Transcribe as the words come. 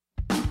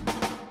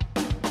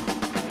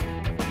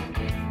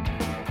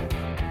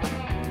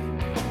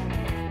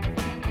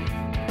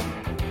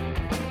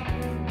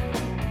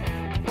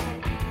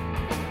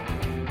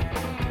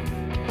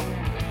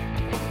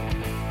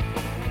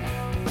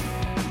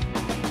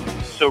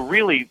So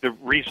really, the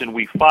reason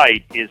we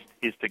fight is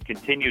to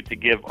continue to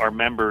give our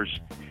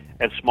members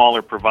as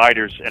smaller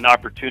providers an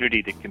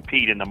opportunity to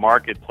compete in the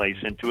marketplace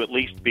and to at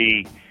least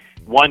be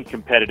one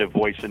competitive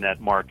voice in that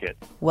market.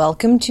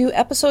 Welcome to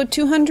episode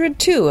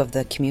 202 of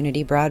the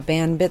Community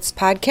Broadband Bits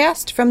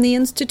podcast from the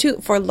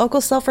Institute for Local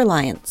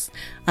Self-Reliance.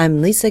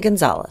 I'm Lisa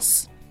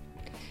Gonzalez.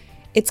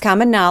 It's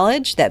common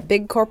knowledge that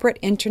big corporate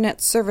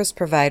internet service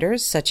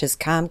providers such as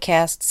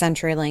Comcast,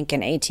 CenturyLink,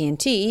 and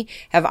AT&T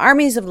have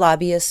armies of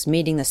lobbyists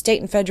meeting the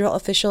state and federal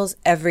officials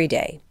every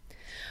day.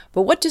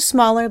 But what do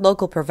smaller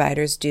local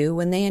providers do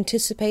when they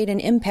anticipate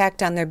an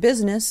impact on their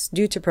business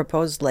due to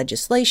proposed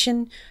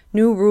legislation,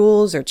 new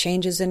rules, or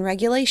changes in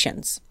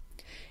regulations?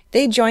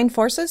 They join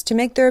forces to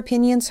make their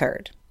opinions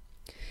heard.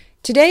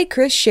 Today,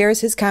 Chris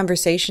shares his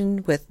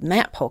conversation with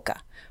Matt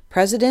Polka,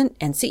 President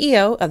and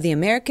CEO of the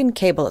American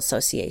Cable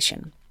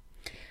Association.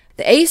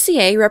 The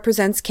ACA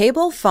represents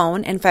cable,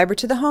 phone, and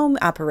fiber-to-the-home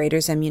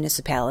operators and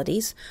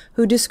municipalities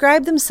who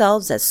describe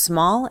themselves as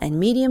small and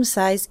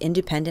medium-sized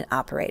independent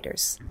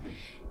operators.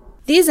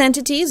 These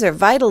entities are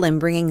vital in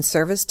bringing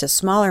service to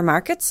smaller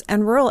markets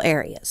and rural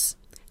areas.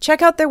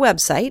 Check out their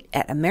website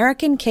at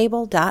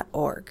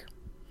americancable.org.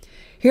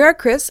 Here are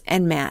Chris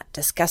and Matt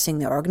discussing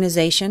the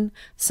organization,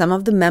 some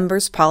of the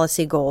members'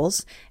 policy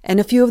goals, and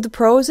a few of the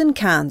pros and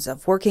cons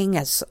of working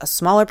as a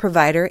smaller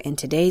provider in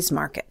today's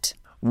market.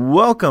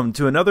 Welcome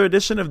to another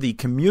edition of the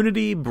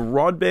Community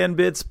Broadband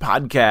Bits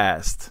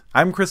podcast.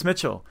 I'm Chris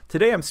Mitchell.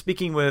 Today I'm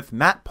speaking with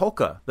Matt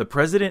Polka, the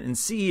President and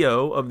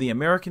CEO of the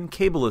American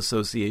Cable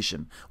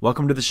Association.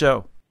 Welcome to the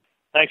show.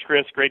 Thanks,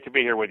 Chris. Great to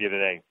be here with you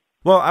today.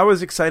 Well, I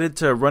was excited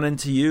to run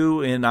into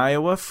you in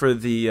Iowa for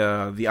the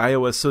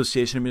Iowa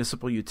Association of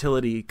Municipal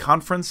Utility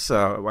Conference.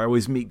 I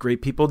always meet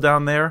great people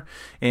down there,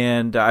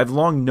 and I've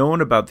long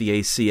known about the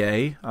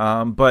ACA,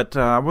 but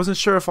I wasn't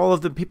sure if all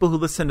of the people who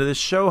listen to this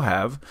show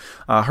have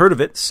heard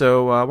of it.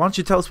 So why don't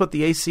you tell us what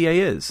the ACA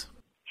is?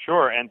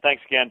 Sure, and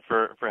thanks again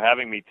for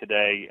having me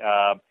today.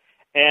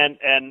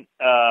 And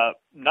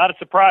not a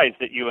surprise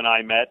that you and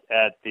I met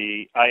at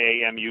the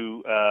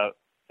IAMU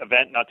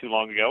event not too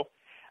long ago.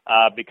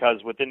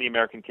 Because within the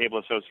American Cable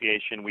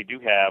Association, we do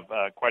have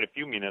quite a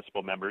few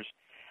municipal members.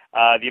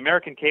 The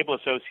American Cable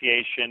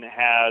Association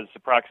has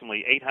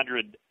approximately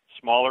 800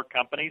 smaller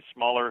companies,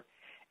 smaller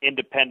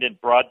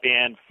independent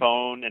broadband,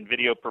 phone, and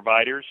video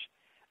providers.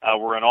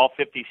 We're in all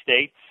 50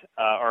 states.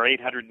 Our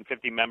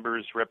 850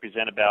 members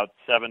represent about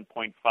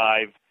 7.5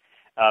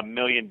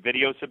 million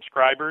video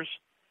subscribers.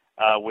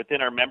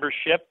 Within our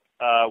membership,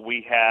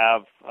 we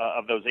have,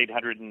 of those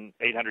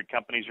 800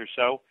 companies or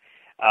so,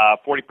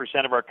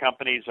 40% of our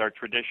companies are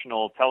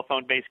traditional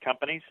telephone-based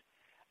companies,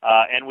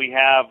 and we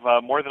have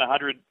more than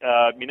 100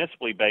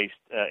 municipally-based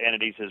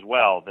entities as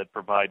well that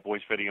provide voice,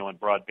 video, and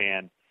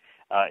broadband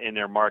in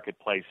their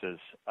marketplaces.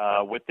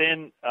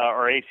 Within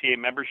our ACA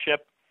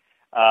membership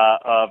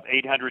of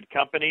 800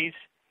 companies,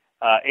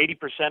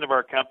 80% of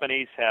our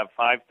companies have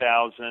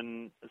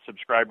 5,000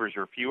 subscribers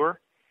or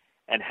fewer,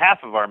 and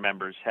half of our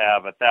members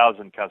have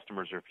 1,000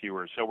 customers or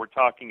fewer. So we're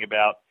talking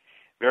about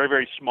very,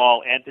 very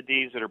small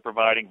entities that are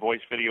providing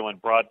voice, video,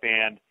 and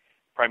broadband,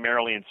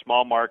 primarily in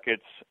small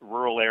markets,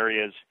 rural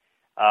areas,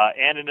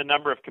 and in a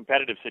number of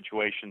competitive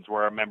situations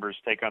where our members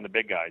take on the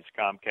big guys,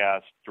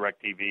 Comcast,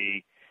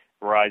 DirecTV,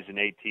 Verizon,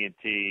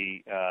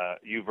 AT&T,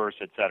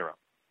 UVerse, et cetera.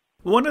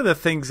 One of the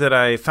things that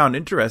I found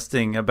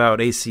interesting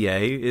about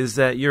ACA is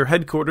that you're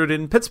headquartered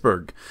in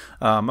Pittsburgh.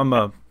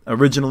 I'm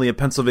originally a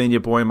Pennsylvania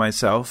boy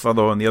myself,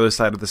 although on the other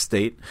side of the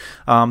state.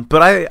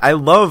 But I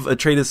love a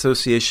trade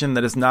association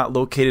that is not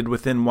located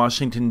within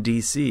Washington,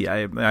 D.C.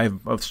 I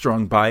have a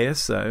strong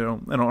bias. I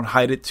don't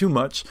hide it too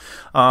much.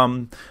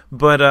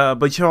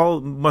 But you all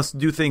must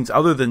do things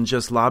other than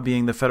just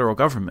lobbying the federal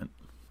government.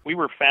 We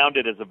were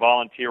founded as a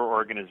volunteer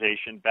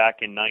organization back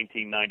in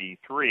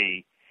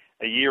 1993,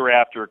 a year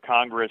after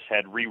Congress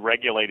had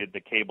re-regulated the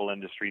cable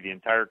industry, the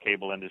entire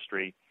cable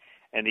industry,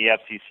 and the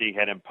FCC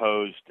had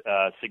imposed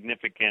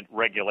significant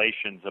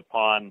regulations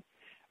upon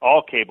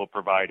all cable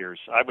providers.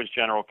 I was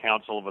general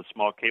counsel of a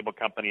small cable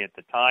company at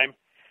the time,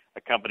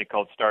 a company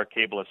called Star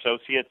Cable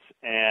Associates,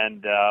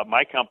 and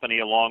my company,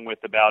 along with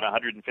about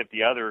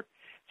 150 other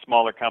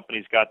smaller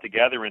companies, got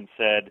together and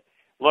said,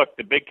 look,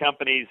 the big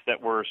companies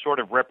that were sort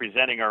of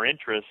representing our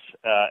interests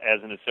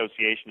as an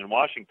association in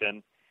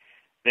Washington,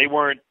 they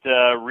weren't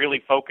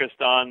really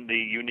focused on the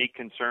unique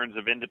concerns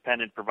of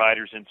independent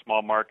providers in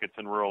small markets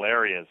and rural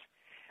areas.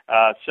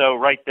 So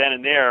right then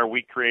and there,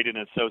 we created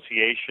an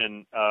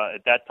association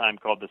at that time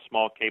called the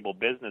Small Cable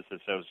Business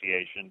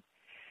Association.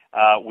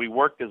 We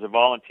worked as a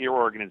volunteer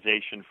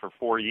organization for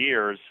 4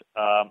 years,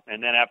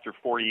 and then after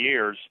 4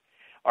 years,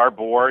 our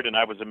board, and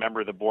I was a member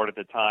of the board at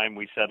the time,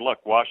 we said,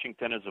 look,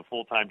 Washington is a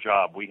full-time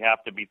job. We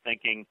have to be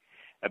thinking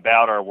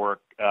about our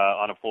work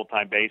on a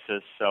full-time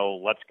basis, so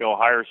let's go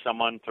hire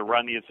someone to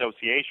run the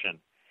association.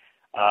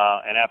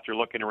 And after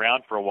looking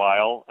around for a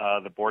while,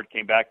 the board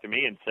came back to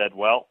me and said,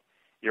 well,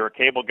 you're a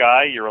cable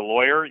guy, you're a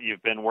lawyer,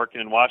 you've been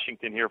working in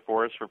Washington here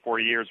for us for 4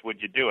 years,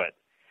 would you do it?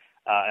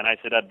 And I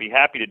said I'd be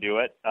happy to do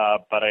it,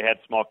 but I had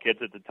small kids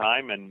at the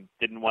time and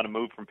didn't want to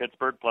move from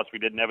Pittsburgh, plus we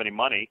didn't have any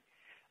money.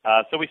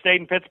 So we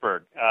stayed in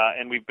Pittsburgh,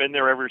 and we've been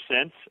there ever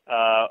since,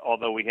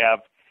 although we have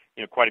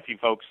quite a few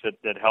folks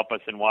that help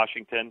us in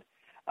Washington.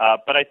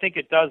 But I think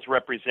it does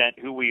represent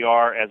who we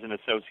are as an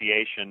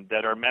association,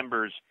 that our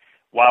members,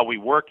 while we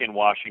work in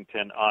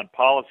Washington on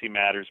policy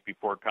matters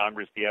before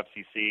Congress, the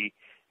FCC,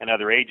 and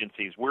other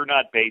agencies, we're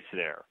not based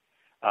there.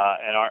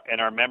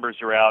 And our members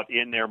are out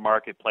in their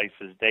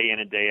marketplaces day in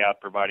and day out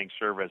providing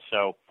service.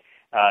 So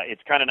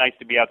it's kind of nice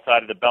to be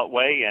outside of the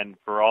Beltway and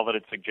for all that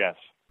it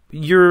suggests.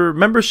 Your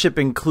membership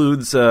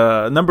includes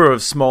a number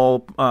of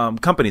small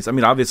companies. I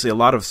mean, obviously, a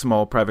lot of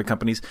small private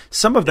companies.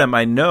 Some of them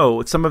I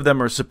know, some of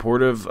them are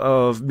supportive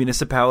of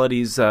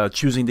municipalities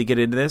choosing to get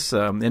into this,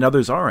 and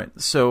others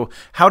aren't. So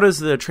how does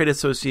the trade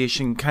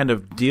association kind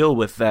of deal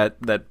with that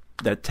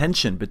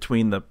tension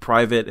between the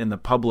private and the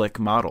public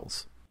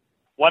models?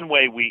 One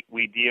way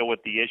we deal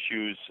with the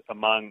issues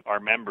among our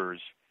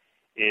members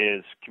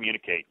is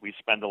communicate. We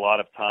spend a lot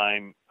of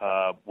time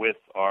with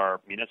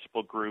our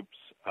municipal groups,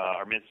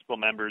 our municipal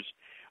members,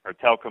 our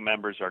telco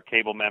members, our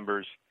cable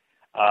members,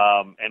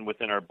 and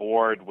within our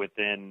board,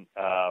 within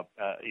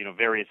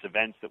various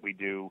events that we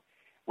do,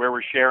 where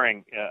we're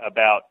sharing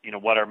about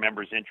what our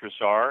members' interests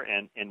are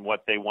and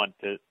what they want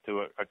to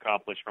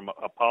accomplish from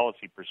a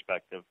policy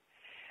perspective.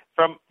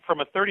 From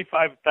a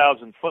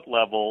 35,000 foot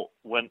level,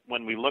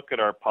 when we look at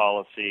our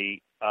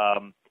policy,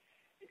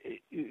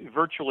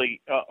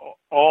 virtually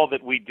all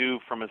that we do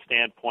from a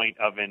standpoint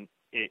of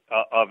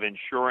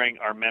ensuring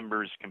our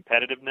members'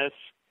 competitiveness,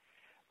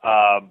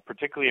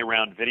 particularly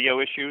around video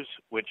issues,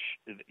 which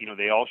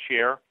they all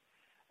share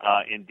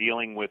in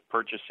dealing with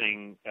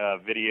purchasing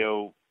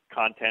video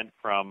content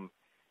from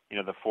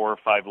the 4 or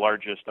 5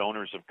 largest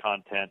owners of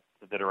content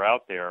that are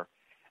out there.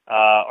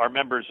 Our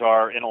members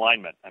are in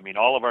alignment. I mean,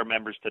 all of our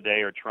members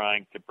today are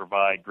trying to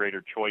provide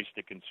greater choice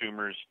to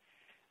consumers,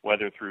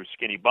 whether through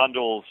skinny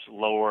bundles,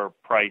 lower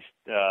priced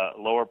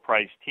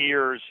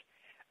tiers,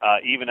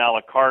 even a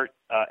la carte,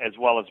 as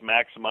well as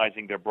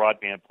maximizing their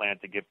broadband plan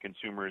to give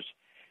consumers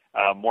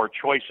more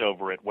choice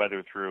over it,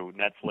 whether through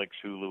Netflix,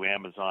 Hulu,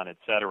 Amazon,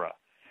 etc.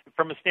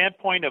 From a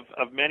standpoint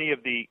of many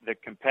of the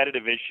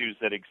competitive issues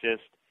that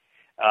exist,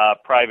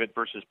 private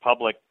versus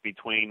public,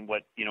 between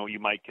what you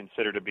might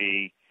consider to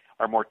be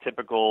our more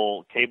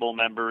typical cable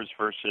members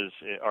versus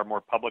our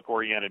more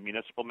public-oriented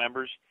municipal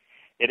members,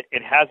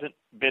 it hasn't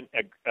been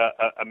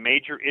a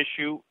major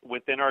issue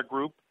within our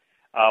group.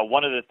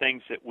 One of the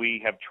things that we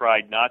have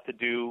tried not to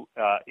do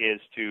is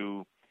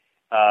to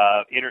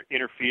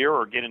interfere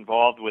or get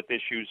involved with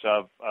issues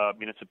of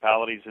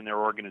municipalities and their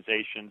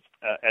organizations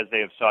as they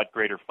have sought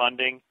greater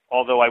funding.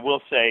 Although I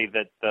will say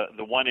that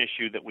the one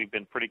issue that we've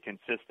been pretty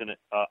consistent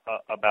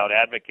about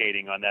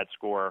advocating on that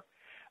score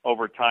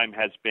over time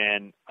has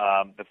been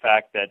the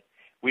fact that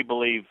we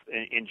believe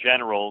in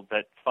general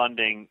that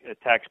funding,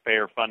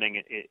 taxpayer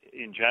funding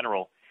in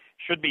general,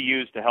 should be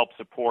used to help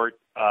support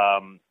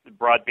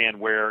broadband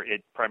where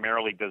it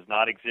primarily does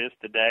not exist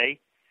today,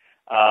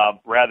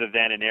 rather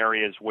than in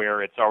areas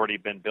where it's already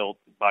been built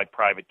by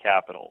private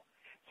capital.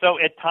 So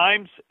at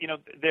times,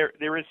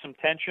 there is some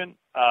tension,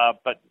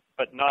 but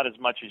not as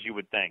much as you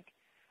would think,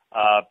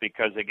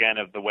 because again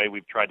of the way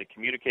we've tried to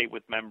communicate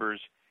with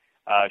members,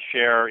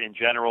 share in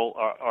general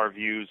our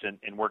views,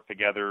 and work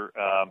together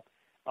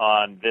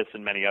on this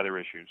and many other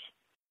issues.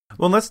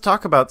 Well, let's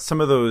talk about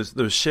some of those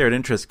shared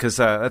interests, because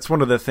that's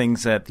one of the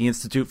things that the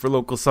Institute for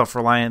Local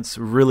Self-Reliance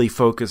really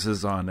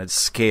focuses on at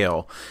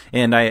scale.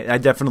 And I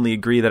definitely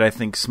agree that I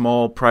think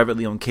small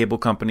privately owned cable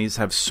companies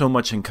have so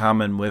much in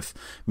common with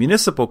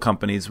municipal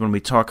companies when we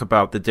talk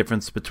about the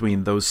difference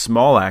between those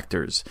small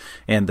actors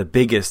and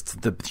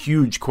the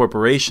huge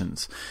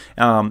corporations.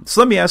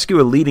 So let me ask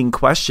you a leading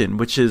question,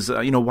 which is,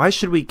 why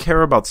should we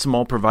care about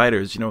small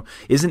providers?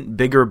 Isn't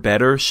bigger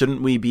better?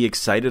 Shouldn't we be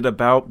excited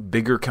about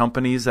bigger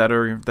companies that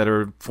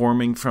are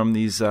forming from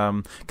these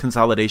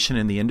consolidation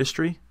in the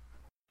industry?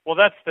 Well,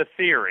 that's the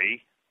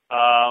theory,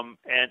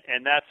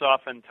 and that's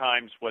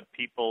oftentimes what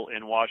people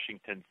in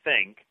Washington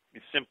think,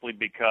 simply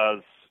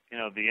because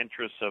the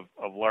interests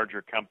of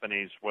larger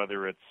companies,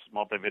 whether it's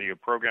multi-video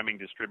programming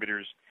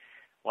distributors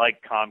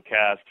like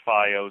Comcast,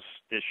 Fios,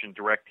 Dish, and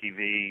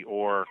DirecTV,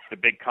 or the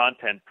big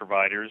content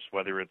providers,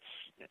 whether it's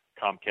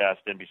Comcast,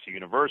 NBC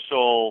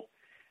Universal,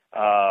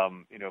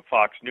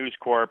 Fox News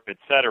Corp,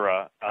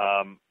 etc.,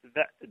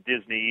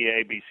 Disney,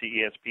 ABC,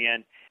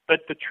 ESPN.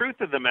 But the truth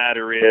of the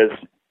matter is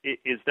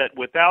that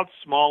without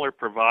smaller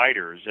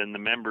providers and the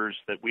members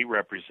that we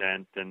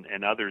represent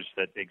and others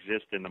that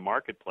exist in the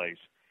marketplace,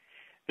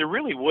 there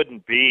really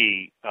wouldn't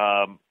be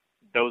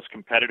those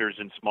competitors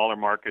in smaller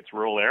markets,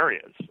 rural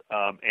areas,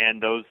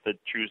 and those that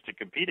choose to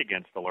compete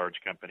against the large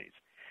companies.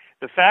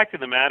 The fact of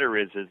the matter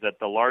is that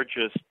the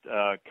largest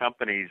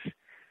companies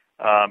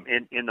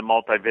in the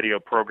multi-video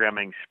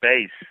programming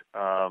space,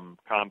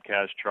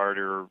 Comcast,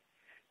 Charter,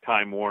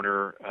 Time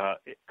Warner,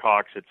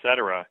 Cox,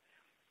 etc.,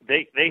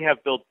 they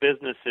have built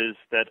businesses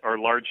that are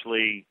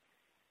largely,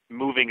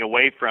 moving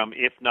away from,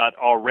 if not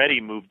already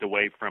moved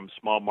away from,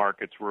 small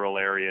markets, rural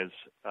areas,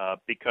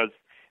 because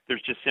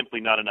there's just simply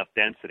not enough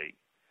density.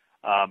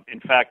 In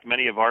fact,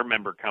 many of our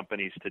member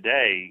companies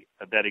today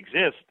that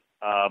exist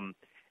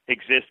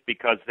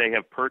because they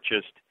have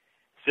purchased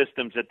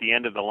systems at the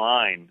end of the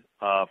line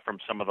from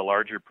some of the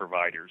larger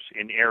providers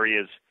in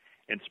areas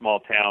in small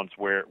towns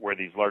where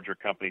these larger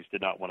companies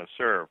did not want to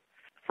serve.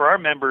 For our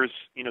members,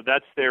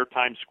 that's their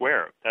Times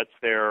Square. That's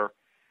their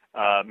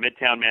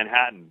Midtown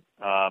Manhattan.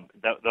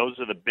 Those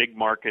are the big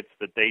markets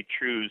that they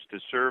choose to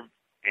serve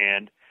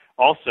and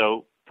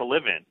also to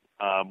live in,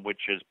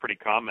 which is pretty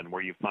common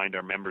where you find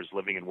our members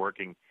living and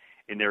working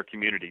in their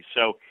communities.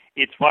 So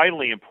it's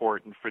vitally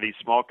important for these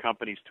small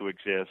companies to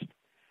exist,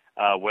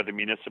 whether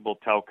municipal,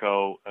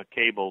 telco,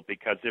 cable,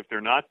 because if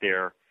they're not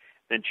there,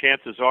 then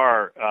chances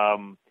are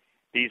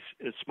these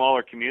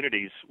smaller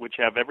communities, which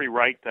have every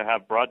right to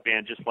have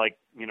broadband, just like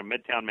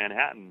Midtown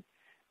Manhattan,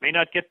 may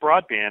not get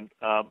broadband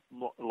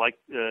like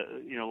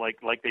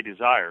they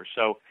desire.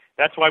 So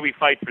that's why we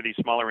fight for these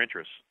smaller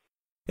interests.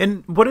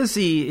 And what is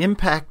the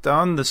impact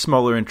on the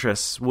smaller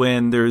interests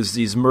when there's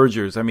these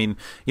mergers? I mean,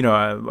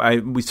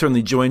 we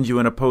certainly joined you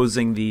in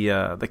opposing the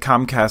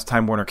Comcast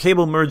Time Warner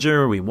Cable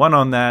merger. We won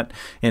on that,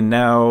 and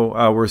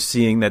now we're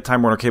seeing that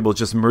Time Warner Cable is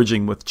just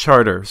merging with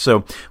Charter.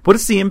 So, what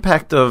is the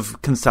impact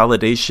of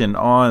consolidation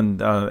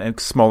on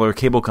smaller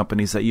cable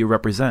companies that you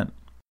represent?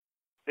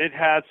 It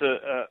has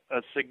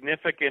a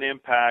significant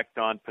impact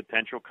on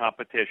potential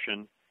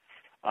competition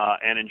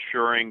and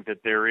ensuring that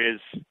there is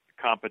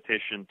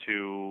competition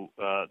to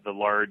the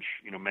large,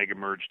 mega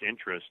merged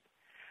interest.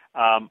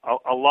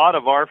 A lot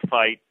of our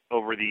fight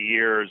over the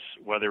years,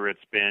 whether it's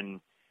been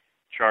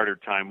Charter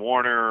Time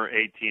Warner,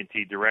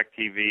 AT&T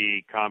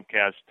DirecTV,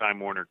 Comcast Time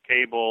Warner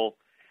Cable,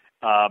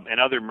 and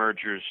other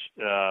mergers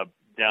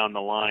down the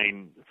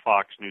line,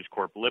 Fox News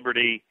Corp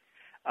Liberty,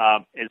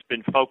 has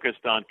been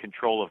focused on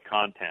control of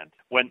content.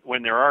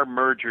 When there are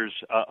mergers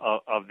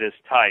of this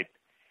type,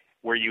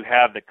 where you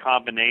have the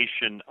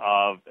combination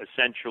of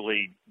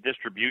essentially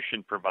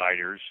distribution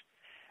providers,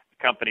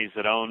 companies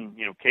that own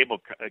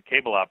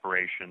cable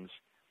operations,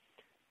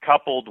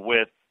 coupled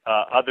with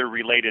other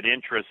related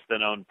interests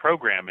that own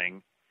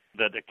programming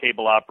that a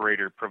cable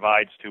operator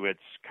provides to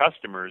its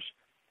customers,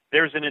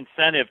 there's an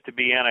incentive to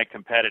be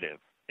anti-competitive.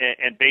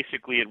 And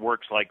basically it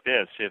works like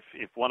this.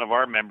 If one of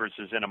our members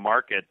is in a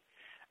market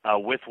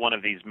with one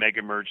of these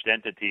mega merged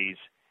entities,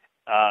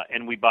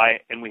 and we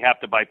have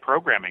to buy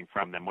programming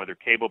from them, whether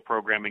cable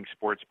programming,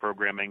 sports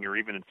programming, or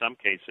even in some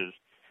cases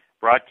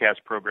broadcast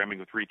programming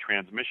with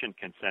retransmission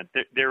consent.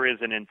 There is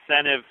an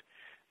incentive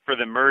for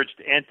the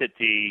merged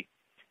entity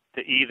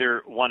to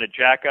either want to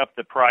jack up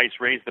the price,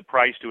 raise the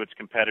price to its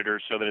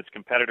competitor so that its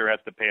competitor has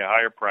to pay a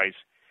higher price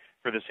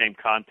for the same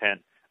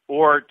content,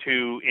 or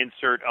to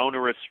insert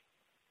onerous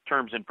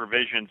terms and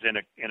provisions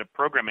in a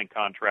programming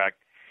contract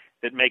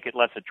that make it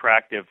less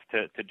attractive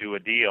to do a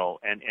deal.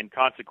 And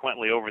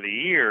consequently, over the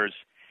years,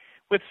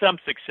 with some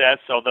success,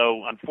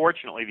 although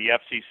unfortunately the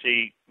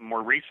FCC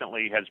more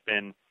recently has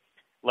been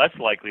less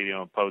likely to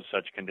impose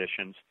such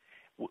conditions,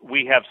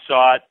 we have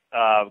sought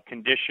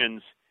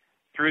conditions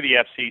through the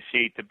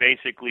FCC to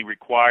basically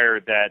require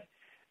that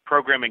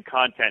programming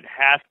content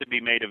has to be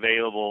made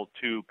available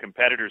to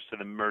competitors to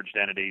the merged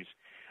entities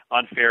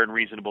on fair and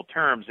reasonable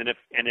terms. And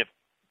if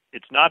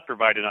it's not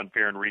provided on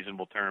fair and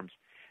reasonable terms,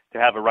 to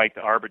have a right to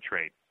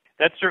arbitrate.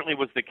 That certainly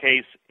was the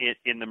case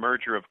in the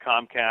merger of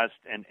Comcast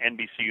and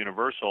NBC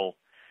Universal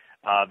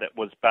that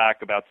was back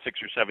about 6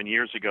 or 7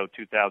 years ago,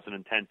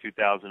 2010,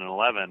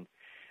 2011.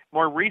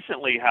 More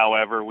recently,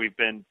 however, we've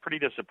been pretty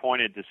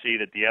disappointed to see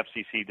that the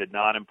FCC did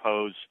not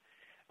impose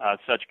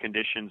such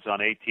conditions on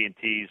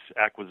AT&T's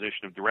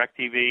acquisition of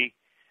DirecTV,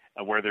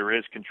 where there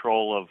is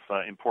control of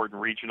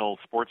important regional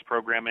sports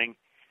programming.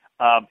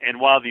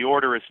 And while the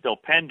order is still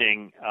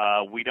pending,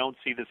 we don't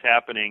see this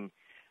happening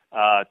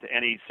to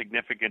any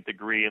significant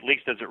degree, at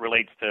least as it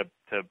relates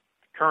to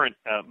current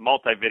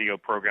multi-video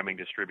programming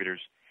distributors,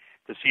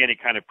 to see any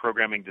kind of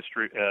programming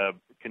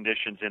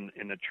conditions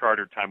in the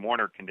Charter Time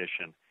Warner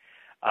condition.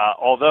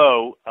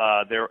 Although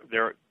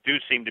there do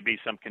seem to be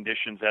some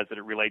conditions as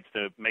it relates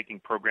to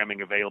making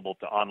programming available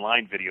to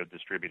online video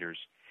distributors.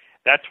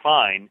 That's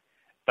fine,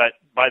 but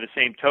by the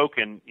same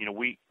token,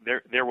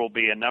 there will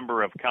be a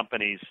number of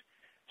companies,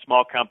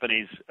 small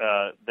companies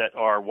that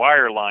are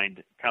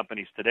wireline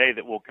companies today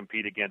that will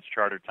compete against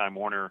Charter Time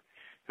Warner,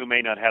 who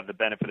may not have the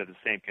benefit of the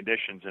same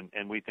conditions,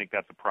 and we think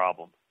that's a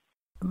problem.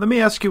 Let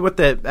me ask you what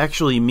that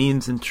actually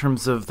means in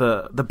terms of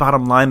the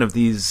bottom line of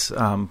these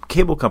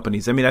cable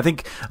companies. I mean, I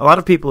think a lot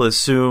of people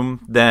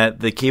assume that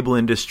the cable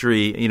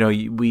industry,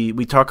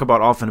 we talk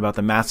often about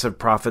the massive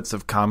profits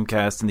of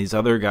Comcast and these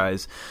other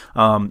guys.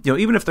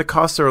 Even if the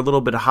costs are a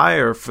little bit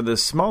higher for the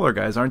smaller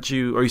guys, are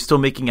you still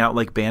making out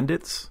like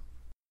bandits?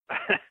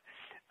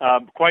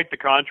 Quite the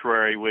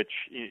contrary, which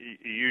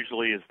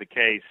usually is the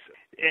case.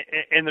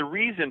 And the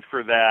reason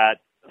for that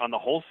on the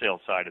wholesale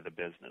side of the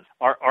business,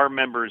 our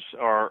members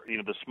are,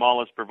 the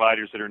smallest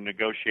providers that are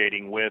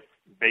negotiating with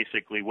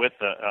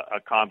a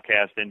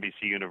Comcast,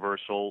 NBC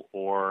Universal,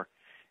 or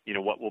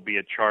what will be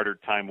a Charter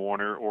Time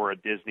Warner or a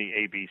Disney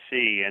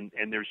ABC,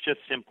 and there's just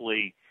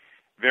simply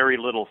very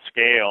little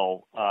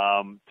scale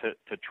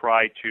to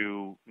try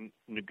to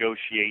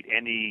negotiate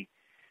any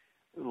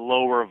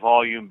lower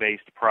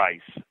volume-based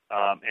price,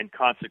 and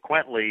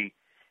consequently,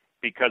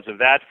 because of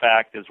that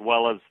fact, as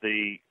well as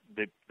the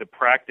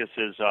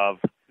practices of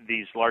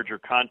these larger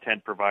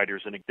content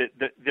providers, and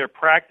their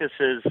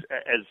practices,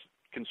 as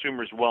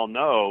consumers well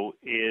know,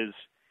 is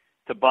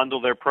to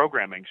bundle their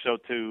programming. So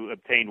to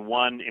obtain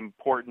one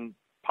important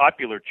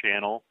popular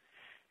channel,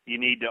 you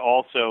need to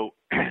also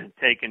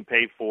take and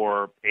pay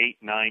for 8,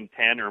 9,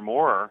 10 or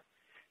more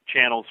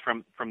channels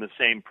from the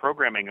same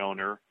programming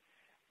owner,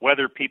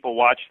 whether people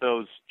watch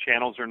those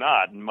channels or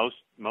not. And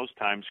most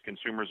times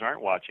consumers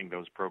aren't watching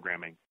those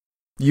programming.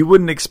 You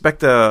wouldn't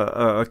expect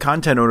a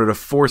content owner to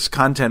force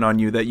content on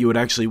you that you would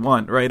actually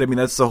want, right? I mean,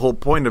 that's the whole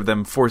point of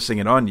them forcing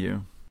it on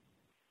you.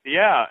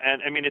 Yeah,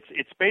 and I mean,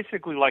 it's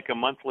basically like a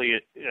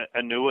monthly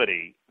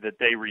annuity that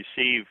they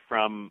receive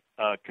from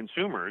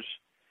consumers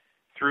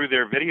through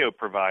their video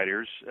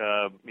providers,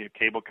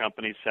 cable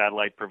companies,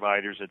 satellite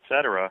providers, et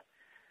cetera,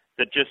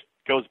 that just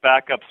goes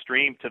back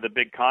upstream to the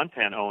big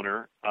content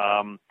owner,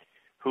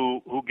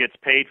 who gets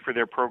paid for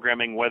their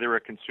programming whether a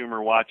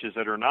consumer watches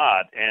it or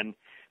not. And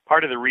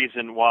part of the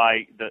reason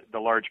why the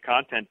large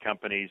content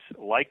companies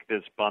like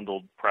this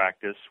bundled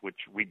practice, which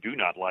we do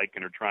not like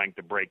and are trying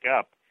to break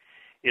up,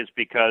 is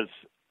because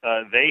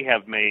they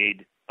have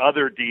made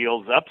other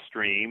deals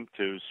upstream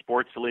to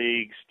sports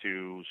leagues,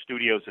 to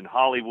studios in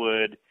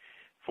Hollywood,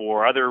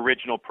 for other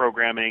original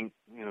programming.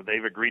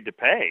 They've agreed to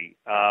pay.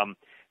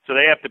 So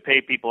they have to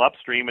pay people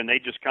upstream, and they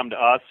just come to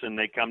us and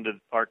they come to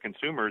our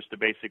consumers to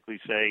basically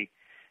say,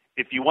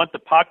 if you want the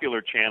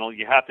popular channel,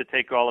 you have to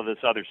take all of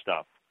this other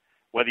stuff,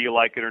 whether you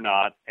like it or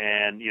not,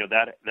 and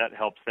that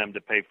helps them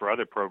to pay for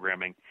other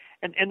programming.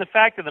 And the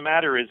fact of the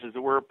matter is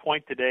that we're at a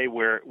point today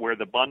where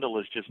the bundle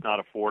is just not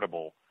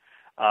affordable,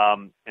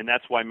 and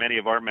that's why many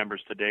of our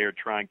members today are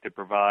trying to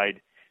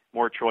provide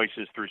more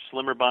choices through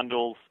slimmer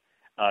bundles,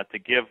 to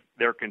give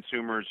their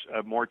consumers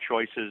more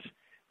choices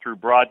through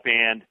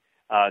broadband,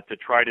 to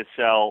try to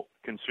sell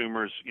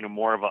consumers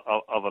more of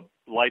a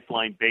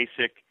Lifeline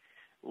basic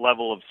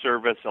level of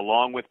service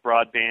along with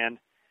broadband.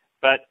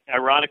 But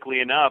ironically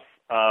enough,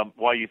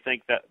 while you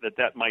think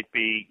that might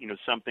be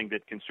something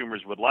that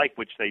consumers would like,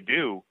 which they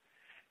do,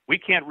 we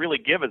can't really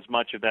give as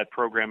much of that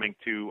programming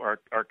to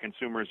our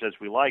consumers as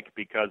we like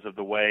because of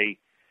the way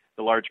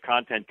the large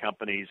content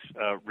companies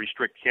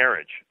restrict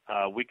carriage.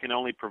 We can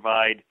only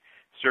provide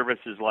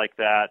services like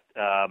that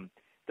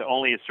to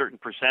only a certain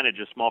percentage,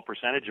 a small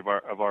percentage of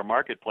our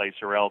marketplace,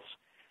 or else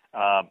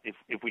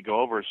if we go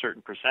over a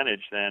certain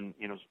percentage, then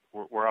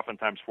we're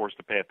oftentimes forced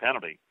to pay a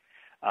penalty,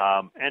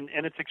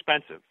 and it's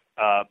expensive.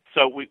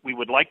 So we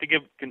would like to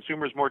give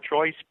consumers more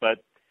choice,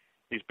 but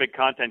these big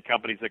content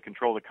companies that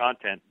control the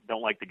content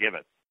don't like to give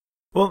it.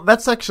 Well,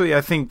 that's actually,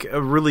 I think,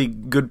 a really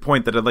good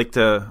point that I'd like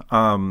to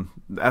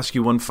ask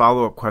you one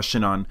follow-up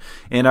question on.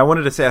 And I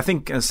wanted to say, I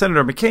think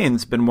Senator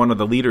McCain's been one of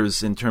the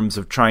leaders in terms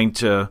of trying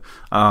to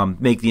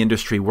make the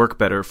industry work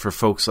better for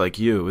folks like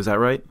you. Is that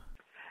right?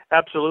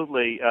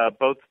 Absolutely.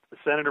 Both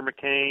Senator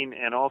McCain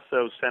and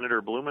also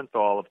Senator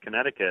Blumenthal of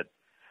Connecticut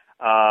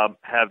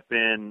have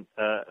been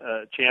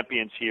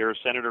champions here.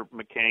 Senator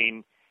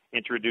McCain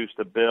introduced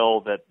a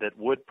bill that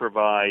would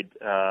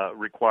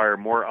require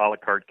more a la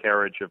carte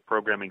carriage of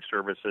programming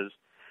services,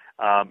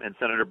 and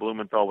Senator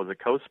Blumenthal was a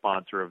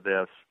co-sponsor of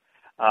this.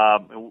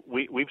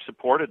 We've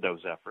supported those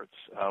efforts.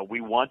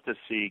 We want to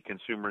see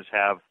consumers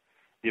have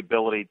the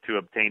ability to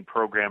obtain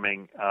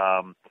programming,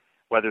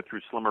 whether through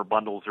slimmer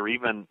bundles or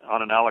even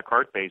on an a la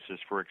carte basis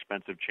for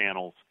expensive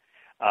channels.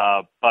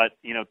 But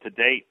to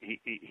date,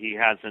 he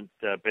hasn't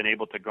been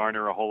able to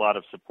garner a whole lot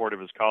of support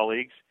of his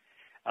colleagues.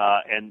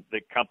 And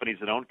the companies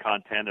that own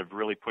content have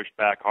really pushed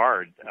back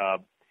hard.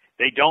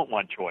 They don't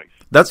want choice.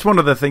 That's one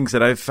of the things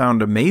that I've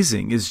found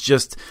amazing is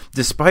just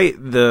despite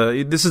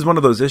this is one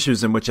of those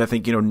issues in which I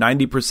think,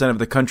 90% of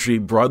the country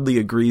broadly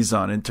agrees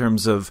on in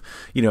terms of,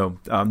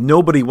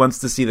 nobody wants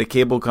to see the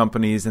cable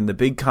companies and the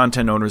big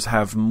content owners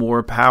have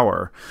more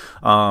power.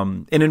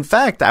 And in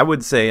fact, I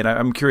would say, and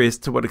I'm curious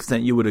to what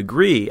extent you would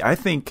agree, I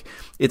think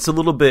it's a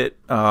little bit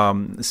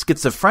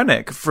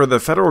schizophrenic for the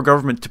federal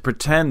government to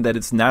pretend that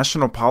its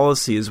national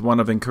policy is one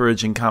of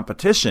encouraging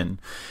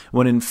competition,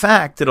 when in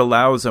fact it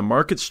allows a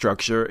market structure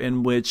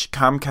in which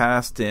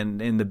Comcast and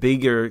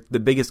the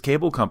biggest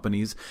cable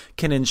companies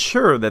can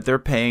ensure that they're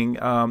paying,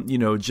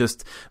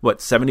 just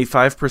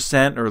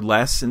 75% or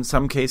less in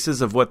some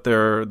cases of what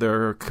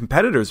their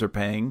competitors are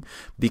paying,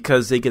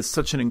 because they get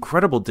such an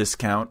incredible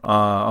discount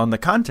on the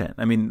content.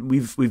 I mean,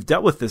 we've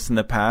dealt with this in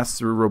the past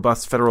through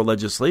robust federal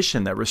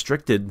legislation that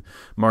restricted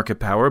market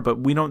power, but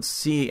we don't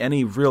see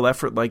any real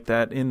effort like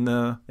that in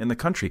the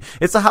country.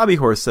 It's a hobby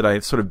horse that I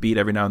sort of beat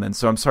every now and then,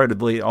 so I'm sorry to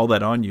lay all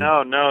that on you.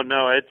 No.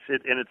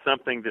 It's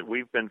something that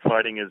we've been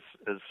fighting as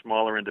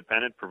smaller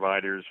independent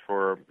providers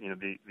for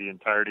the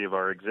entirety of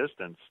our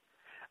existence.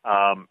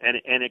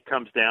 And it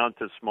comes down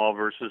to small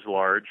versus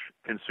large,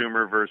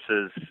 consumer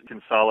versus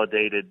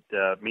consolidated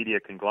media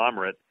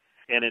conglomerate.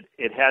 And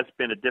it has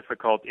been a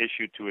difficult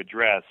issue to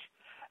address.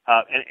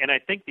 And I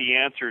think the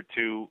answer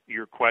to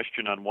your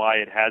question on why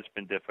it has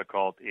been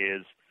difficult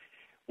is,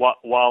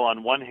 while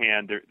on one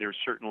hand there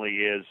certainly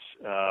is,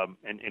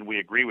 and we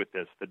agree with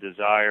this, the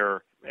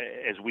desire,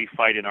 as we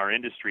fight in our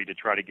industry to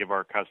try to give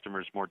our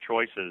customers more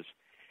choices,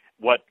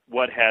 what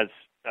has,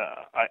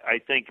 I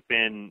think,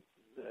 been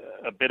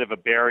a bit of a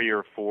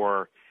barrier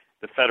for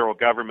the federal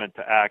government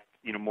to act,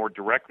 more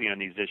directly on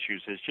these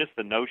issues is just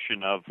the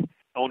notion of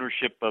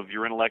ownership of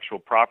your intellectual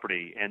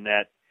property, and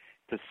that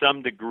to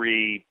some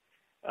degree,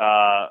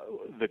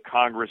 the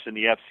Congress and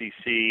the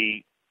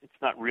FCC,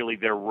 it's not really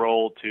their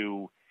role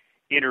to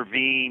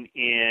intervene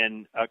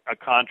in a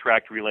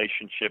contract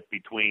relationship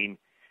between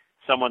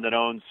someone that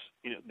owns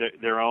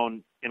their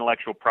own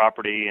intellectual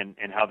property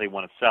and how they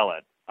want to sell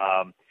it.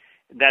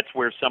 That's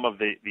where some of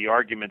the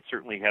arguments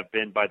certainly have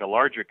been by the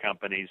larger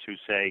companies who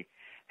say,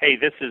 hey,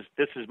 this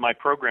is my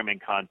programming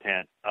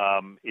content.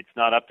 It's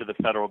not up to the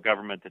federal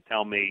government to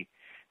tell me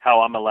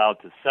how I'm allowed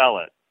to sell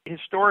it.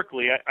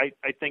 Historically,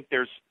 I think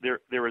there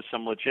is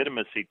some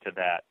legitimacy to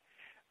that.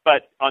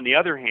 But on the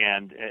other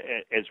hand,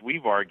 as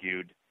we've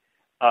argued,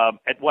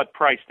 at what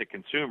price to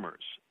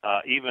consumers?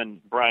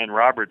 Even Brian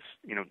Roberts,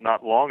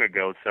 not long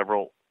ago,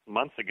 several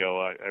months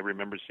ago, I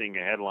remember seeing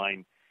a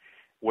headline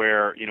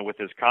where, with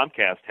his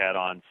Comcast hat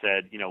on,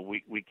 said,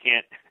 we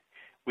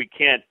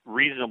can't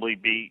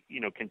reasonably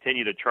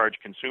continue to charge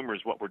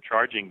consumers what we're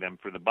charging them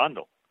for the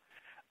bundle.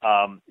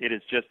 It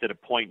is just at a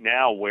point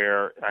now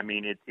where,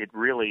 it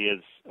really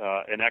is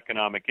an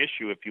economic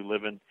issue if you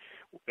live in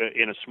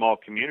a small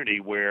community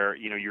where,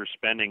 you're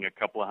spending a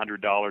couple of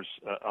 $100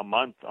 a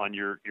month on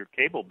your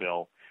cable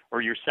bill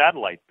or your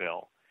satellite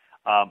bill.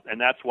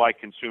 And that's why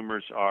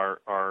consumers are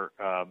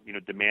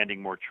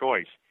demanding more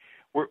choice.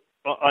 We're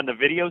on the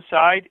video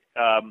side.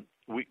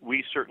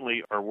 We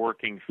certainly are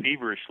working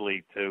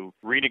feverishly to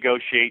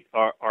renegotiate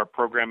our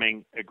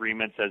programming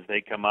agreements as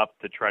they come up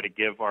to try to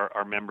give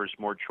our members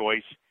more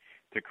choice,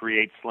 to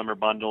create slimmer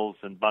bundles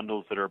and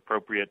bundles that are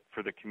appropriate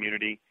for the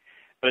community.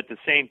 But at the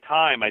same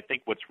time, I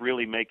think what's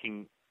really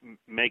making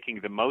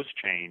the most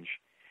change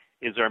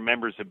is our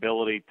members'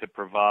 ability to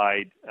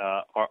provide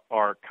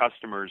our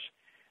customers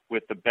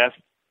with the best,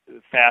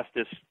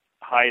 fastest,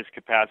 highest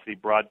capacity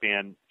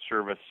broadband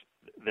service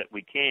that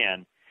we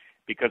can,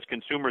 because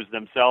consumers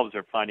themselves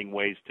are finding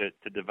ways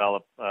to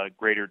develop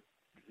greater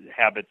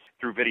habits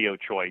through video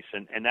choice,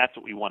 and that's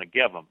what we want to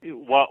give them.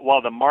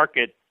 While the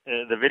market,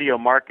 the video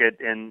market,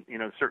 and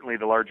certainly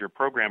the larger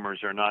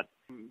programmers are not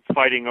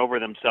fighting over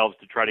themselves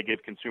to try to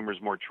give consumers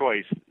more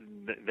choice,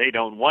 they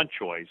don't want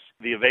choice.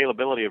 The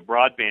availability of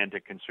broadband to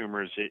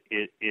consumers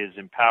is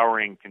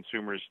empowering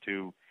consumers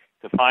to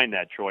find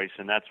that choice,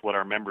 and that's what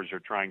our members are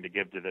trying to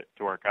give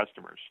to our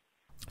customers.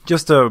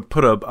 Just to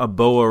put a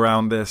bow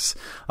around this,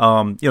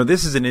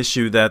 this is an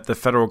issue that the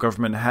federal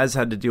government has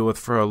had to deal with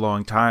for a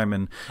long time.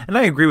 And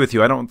I agree with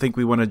you. I don't think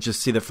we want to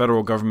just see the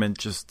federal government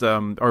just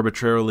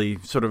arbitrarily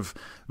sort of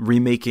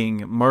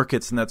remaking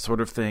markets and that sort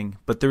of thing.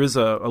 But there is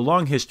a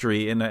long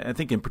history, and I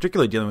think in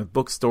particular dealing with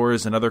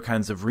bookstores and other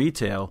kinds of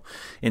retail,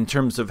 in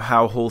terms of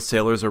how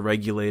wholesalers are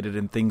regulated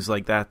and things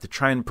like that, to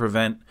try and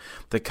prevent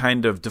the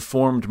kind of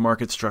deformed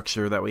market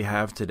structure that we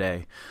have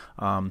today.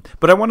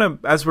 But I want to,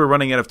 as we're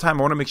running out of time,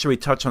 I want to make sure we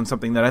touch on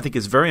something that I think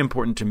is very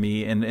important to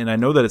me, and I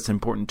know that it's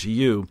important to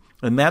you,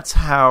 and that's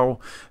how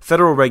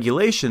federal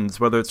regulations,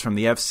 whether it's from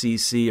the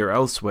FCC or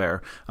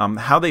elsewhere,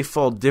 how they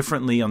fall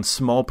differently on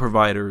small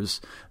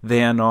providers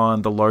than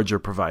on the larger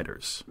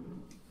providers.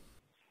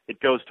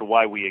 It goes to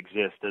why we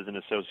exist as an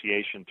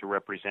association to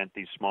represent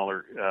these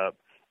smaller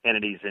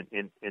entities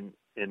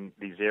in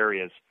these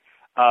areas.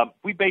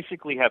 We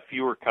basically have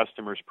fewer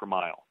customers per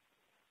mile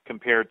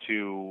compared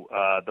to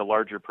the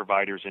larger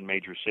providers in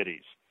major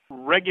cities.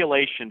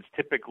 Regulations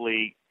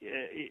typically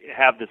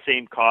have the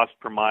same cost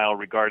per mile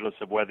regardless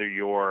of whether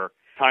you're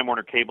Time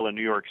Warner Cable in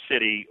New York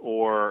City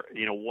or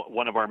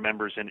one of our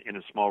members in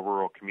a small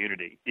rural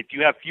community. If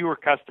you have fewer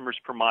customers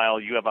per mile,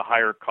 you have a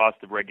higher cost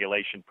of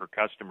regulation per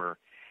customer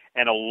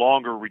and a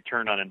longer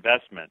return on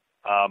investment.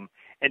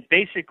 And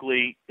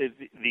basically,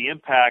 the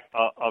impact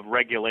of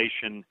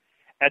regulation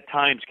at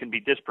times can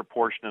be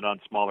disproportionate on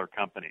smaller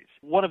companies.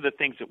 One of the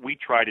things that we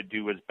try to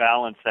do is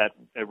balance that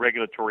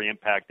regulatory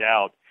impact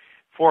out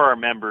for our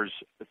members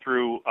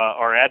through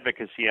our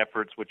advocacy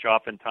efforts, which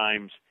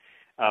oftentimes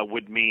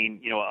would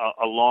mean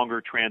a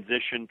longer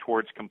transition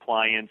towards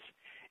compliance.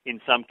 In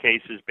some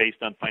cases,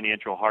 based on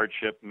financial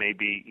hardship,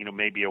 maybe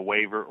a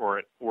waiver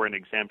or an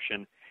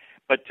exemption.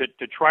 But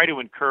to try to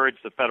encourage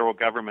the federal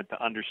government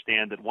to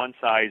understand that one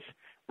size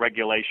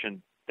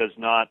regulation does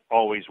not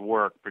always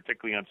work,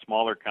 particularly on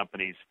smaller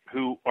companies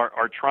who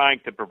are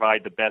trying to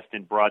provide the best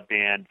in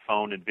broadband,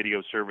 phone, and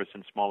video service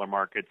in smaller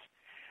markets,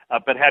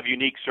 but have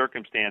unique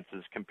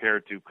circumstances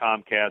compared to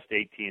Comcast,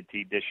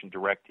 AT&T, Dish, and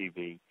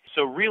DirecTV.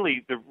 So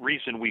really the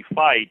reason we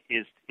fight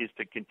is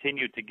to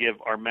continue to give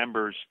our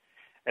members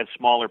as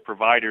smaller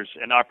providers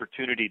an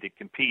opportunity to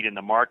compete in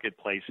the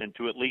marketplace and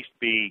to at least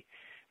be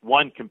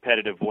one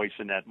competitive voice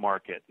in that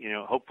market.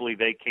 Hopefully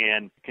they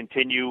can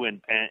continue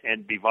and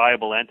be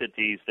viable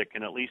entities that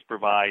can at least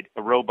provide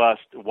a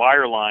robust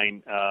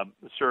wireline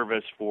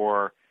service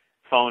for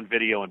phone,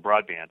 video, and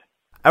broadband.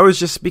 I was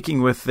just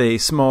speaking with a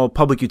small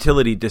public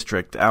utility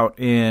district out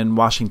in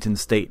Washington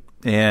State,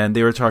 and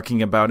they were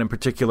talking about, in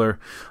particular,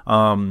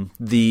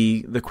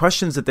 the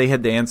questions that they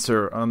had to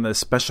answer on the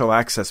special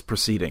access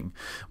proceeding,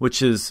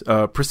 which is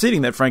a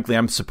proceeding that, frankly,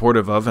 I'm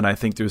supportive of, and I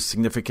think there's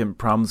significant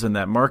problems in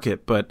that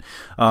market. But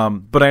I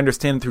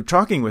understand through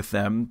talking with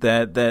them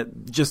that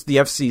just the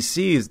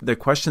FCC's, the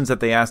questions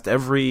that they asked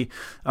every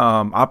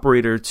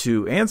operator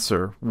to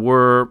answer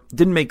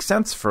didn't make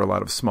sense for a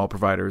lot of small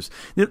providers.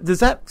 Does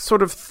that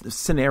sort of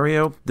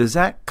scenario, does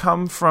that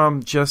come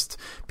from just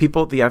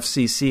people at the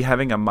FCC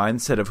having a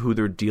mindset of who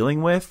they're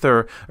dealing with,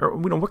 or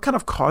what kind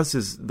of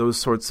causes those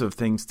sorts of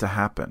things to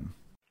happen?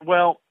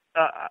 Well,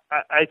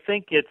 I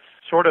think it's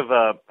sort of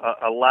a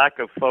lack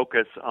of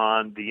focus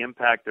on the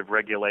impact of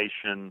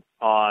regulation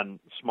on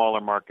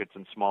smaller markets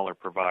and smaller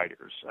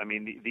providers. I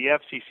mean, the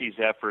FCC's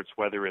efforts,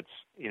 whether it's,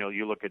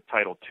 you look at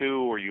Title II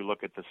or you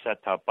look at the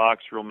set-top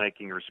box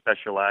rulemaking or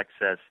special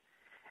access,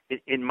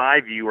 in my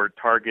view, are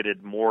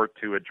targeted more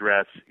to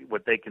address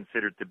what they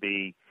consider to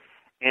be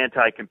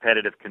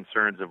anti-competitive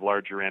concerns of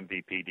larger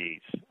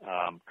MVPDs,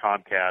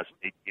 Comcast,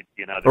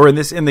 and others. Or in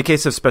the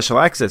case of special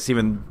access,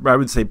 even I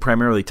would say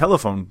primarily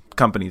telephone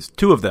companies,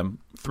 2 of them,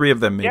 3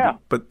 of them maybe,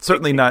 but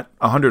certainly not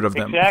 100 of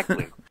them.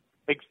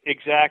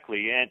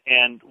 Exactly.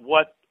 And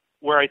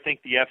where I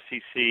think the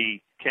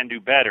FCC can do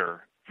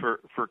better for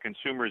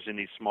consumers in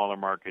these smaller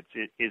markets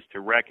is to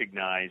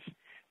recognize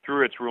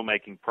through its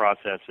rulemaking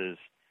processes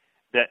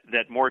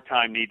that more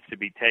time needs to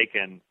be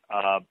taken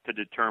to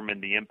determine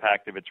the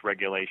impact of its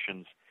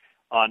regulations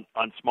on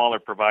smaller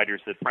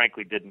providers that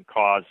frankly didn't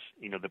cause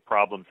the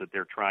problems that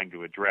they're trying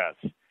to address.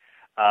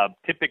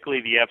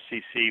 Typically, the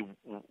FCC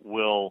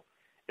will,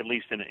 at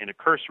least in a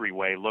cursory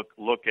way,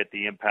 look at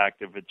the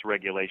impact of its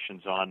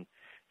regulations on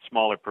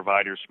smaller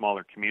providers,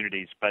 smaller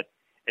communities. But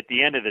at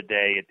the end of the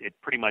day, it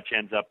pretty much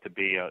ends up to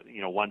be a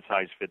one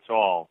size fits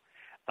all.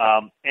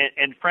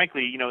 And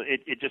frankly,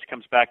 it just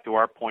comes back to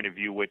our point of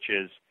view, which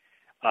is,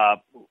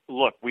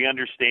 look, we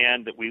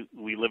understand that we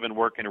live and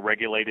work in a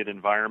regulated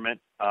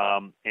environment,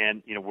 and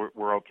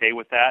we're okay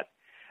with that.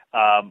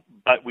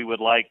 But we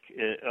would like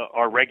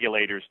our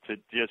regulators to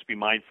just be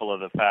mindful of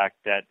the fact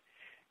that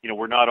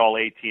we're not all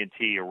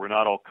AT&T, or we're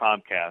not all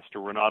Comcast,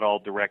 or we're not all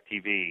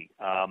DirecTV,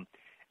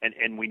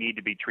 and we need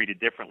to be treated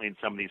differently in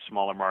some of these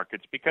smaller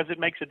markets because it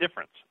makes a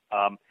difference.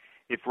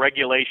 If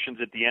regulations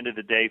at the end of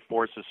the day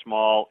force a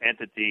small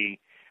entity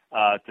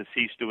to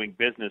cease doing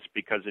business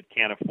because it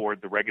can't afford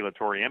the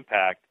regulatory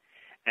impact,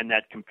 and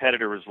that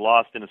competitor is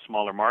lost in a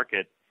smaller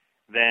market,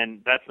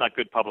 then that's not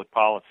good public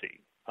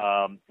policy.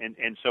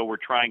 And so we're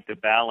trying to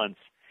balance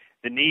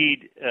the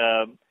need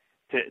to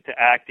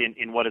act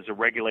in what is a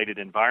regulated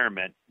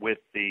environment with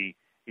the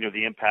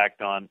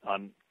impact on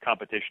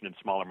competition in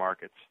smaller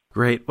markets.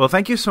 Great. Well,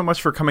 thank you so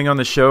much for coming on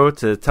the show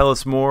to tell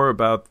us more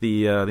about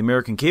the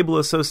American Cable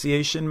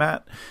Association,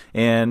 Matt,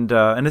 and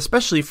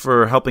especially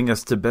for helping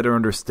us to better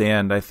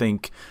understand, I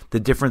think, the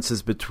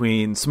differences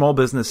between small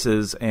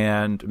businesses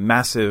and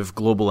massive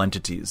global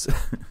entities.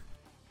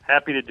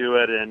 Happy to do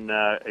it, and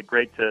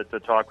great to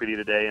talk with you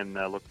today, and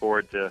look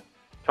forward to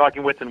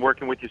talking with and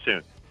working with you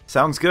soon.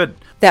 Sounds good.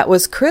 That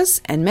was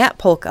Chris and Matt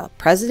Polka,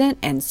 President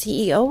and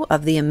CEO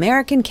of the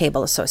American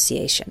Cable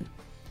Association.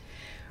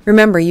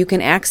 Remember, you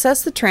can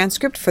access the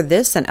transcript for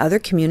this and other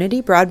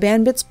Community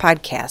Broadband Bits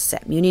podcasts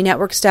at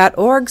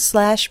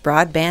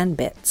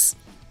muninetworks.org/broadbandbits.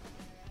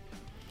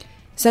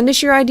 Send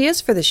us your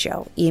ideas for the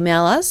show.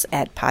 Email us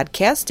at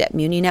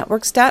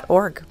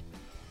podcast@muninetworks.org.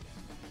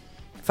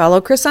 Follow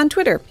Chris on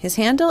Twitter. His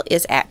handle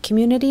is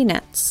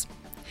 @CommunityNets.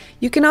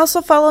 You can also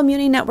follow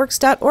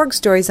muninetworks.org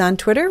stories on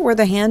Twitter, where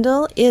the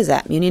handle is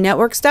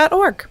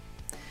 @muninetworks.org.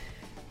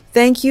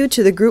 Thank you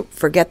to the group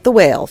Forget the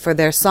Whale for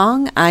their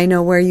song, I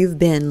Know Where You've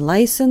Been,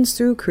 licensed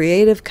through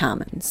Creative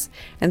Commons.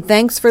 And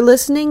thanks for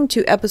listening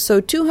to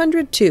episode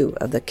 202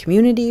 of the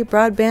Community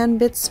Broadband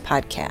Bits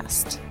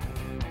podcast.